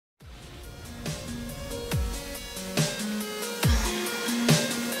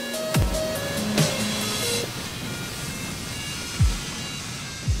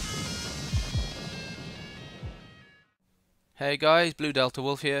Hey guys, Blue Delta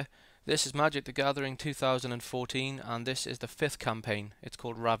Wolf here. This is Magic the Gathering 2014 and this is the 5th campaign. It's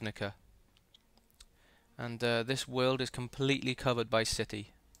called Ravnica. And this world is completely covered by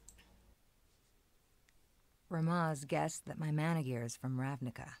city. Ramaz guessed that my manager is from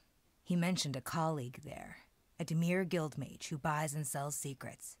Ravnica. He mentioned a colleague there, a Demir guildmage who buys and sells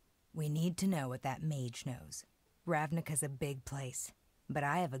secrets. We need to know what that mage knows. Ravnica's a big place, but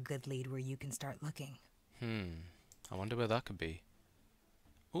I have a good lead where you can start looking. I wonder where that could be.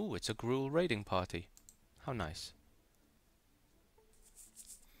 Ooh, it's a Gruul raiding party. How nice.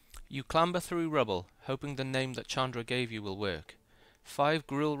 You clamber through rubble, hoping the name that Chandra gave you will work. 5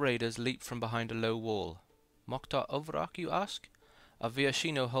 Gruul raiders leap from behind a low wall. Mokhtar Ovrak, you ask? A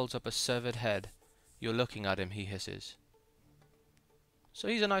Viashino holds up a severed head. You're looking at him, he hisses. So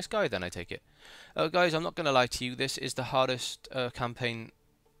he's a nice guy then, I take it. Guys, I'm not going to lie to you, this is the hardest campaign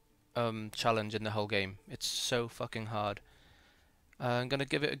challenge in the whole game. It's so fucking hard. I'm going to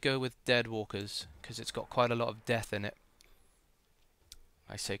give it a go with Dead Walkers, because it's got quite a lot of death in it.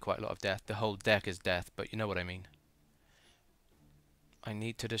 I say quite a lot of death. The whole deck is death, but you know what I mean. I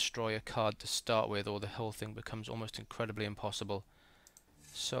need to destroy a card to start with, or the whole thing becomes almost incredibly impossible.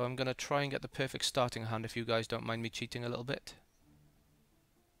 So I'm going to try and get the perfect starting hand if you guys don't mind me cheating a little bit.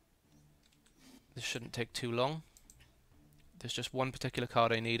 This shouldn't take too long. There's just one particular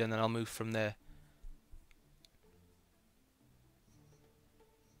card I need and then I'll move from there.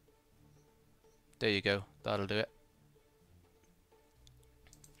 There you go, that'll do it.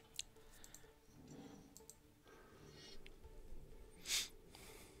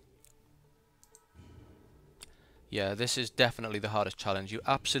 Yeah, this is definitely the hardest challenge. You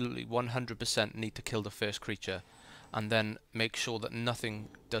absolutely 100% need to kill the first creature and then make sure that nothing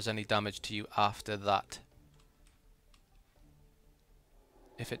does any damage to you after that.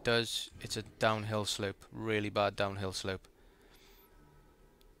 If it does, it's a downhill slope, really bad downhill slope.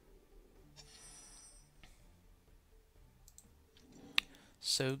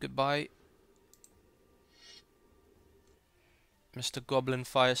 So goodbye, Mr. Goblin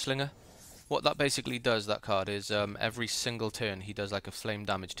Fireslinger. What that basically does, that card, is every single turn he does like a flame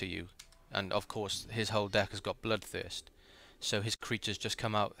damage to you. And of course his whole deck has got Bloodthirst. So his creatures just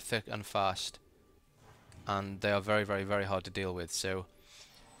come out thick and fast. And they are very, very, very hard to deal with. So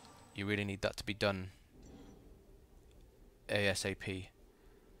you really need that to be done ASAP.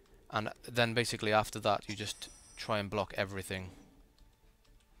 And then basically after that you just try and block everything.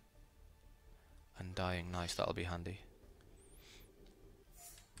 Undying, nice, that'll be handy.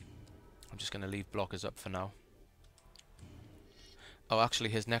 I'm just going to leave blockers up for now. Oh,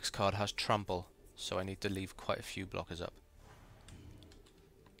 actually his next card has Trample, so I need to leave quite a few blockers up.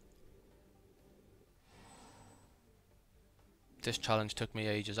 This challenge took me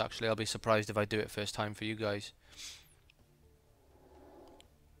ages, actually. I'll be surprised if I do it first time for you guys.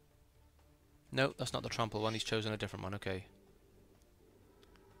 No, that's not the Trample one, he's chosen a different one, okay.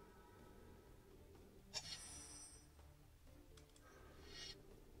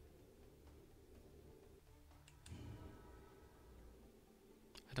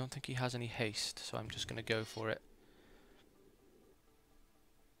 I don't think he has any haste, so I'm just going to go for it.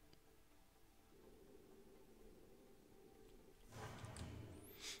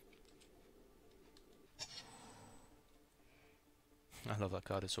 I love that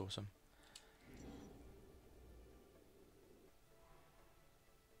card, it's awesome.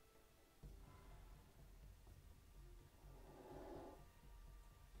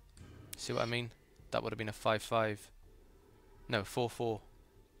 See what I mean? That would have been a 5-5. No, 4-4.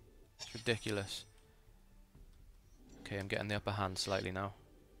 It's ridiculous. Okay, I'm getting the upper hand slightly now.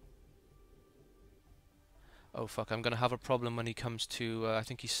 Oh fuck, I'm gonna have a problem when he comes to, I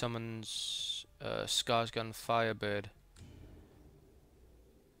think he summons Skarsgård Firebird.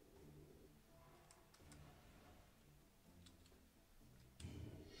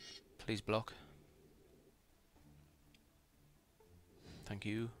 Please block. Thank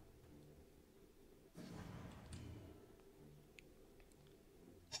you.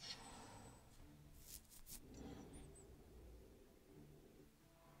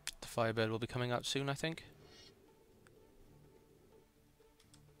 The Firebird will be coming out soon, I think.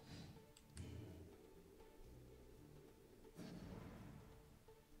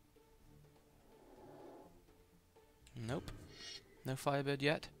 Nope. No Firebird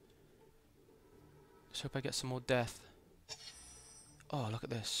yet. Let's hope I get some more death. Oh, look at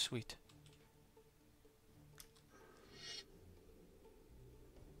this. Sweet.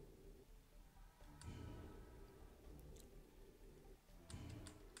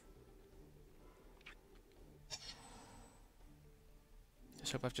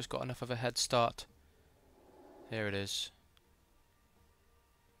 Let's hope I've just got enough of a head start. Here it is.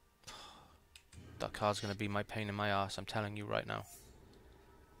 That card's going to be my pain in my ass, I'm telling you right now.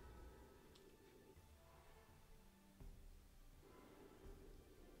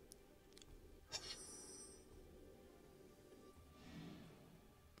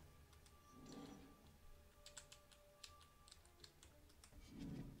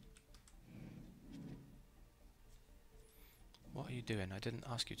 What are you doing? I didn't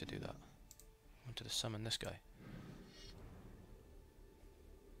ask you to do that. I wanted to summon this guy.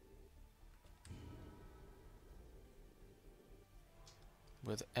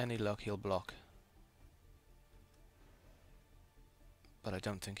 With any luck he'll block. But I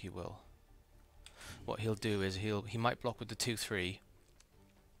don't think he will. What he'll do is he might block with the 2-3.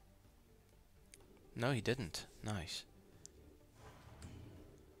 No, he didn't. Nice.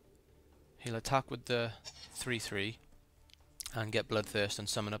 He'll attack with the 3-3 and get Bloodthirst and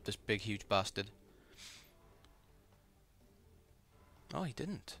summon up this big huge bastard. Oh, he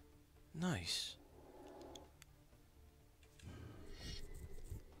didn't. Nice.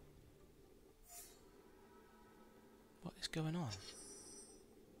 What is going on?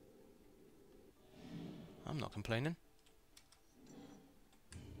 I'm not complaining.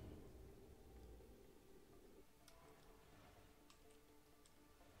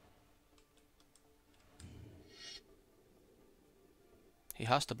 He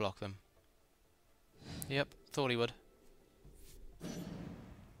has to block them. Yep, thought he would.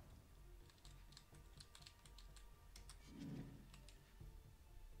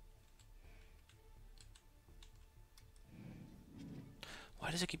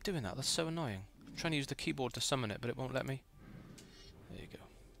 Why does it keep doing that? That's so annoying. I'm trying to use the keyboard to summon it, but it won't let me. There you go.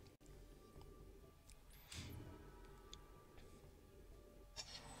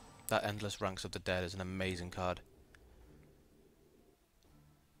 That Endless Ranks of the Dead is an amazing card.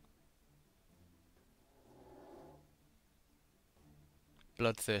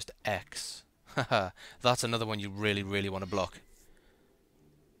 Bloodthirst X. Haha, that's another one you really, really want to block.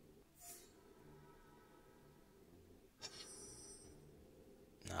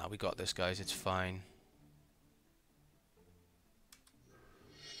 Nah, we got this, guys. It's fine.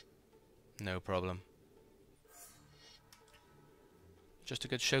 No problem. Just a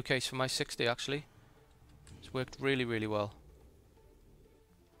good showcase for my 60, actually. It's worked really, really well.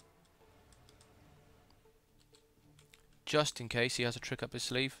 Just in case he has a trick up his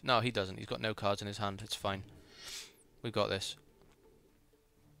sleeve. No, he doesn't. He's got no cards in his hand. It's fine. We've got this.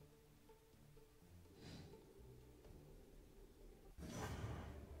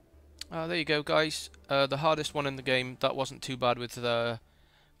 There you go, guys. The hardest one in the game. That wasn't too bad with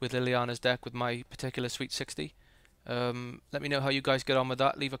Liliana's deck, with my particular Sweet 60. Let me know how you guys get on with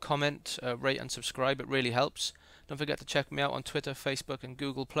that. Leave a comment, rate and subscribe. It really helps. Don't forget to check me out on Twitter, Facebook and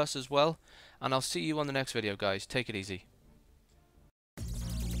Google Plus as well. And I'll see you on the next video, guys. Take it easy.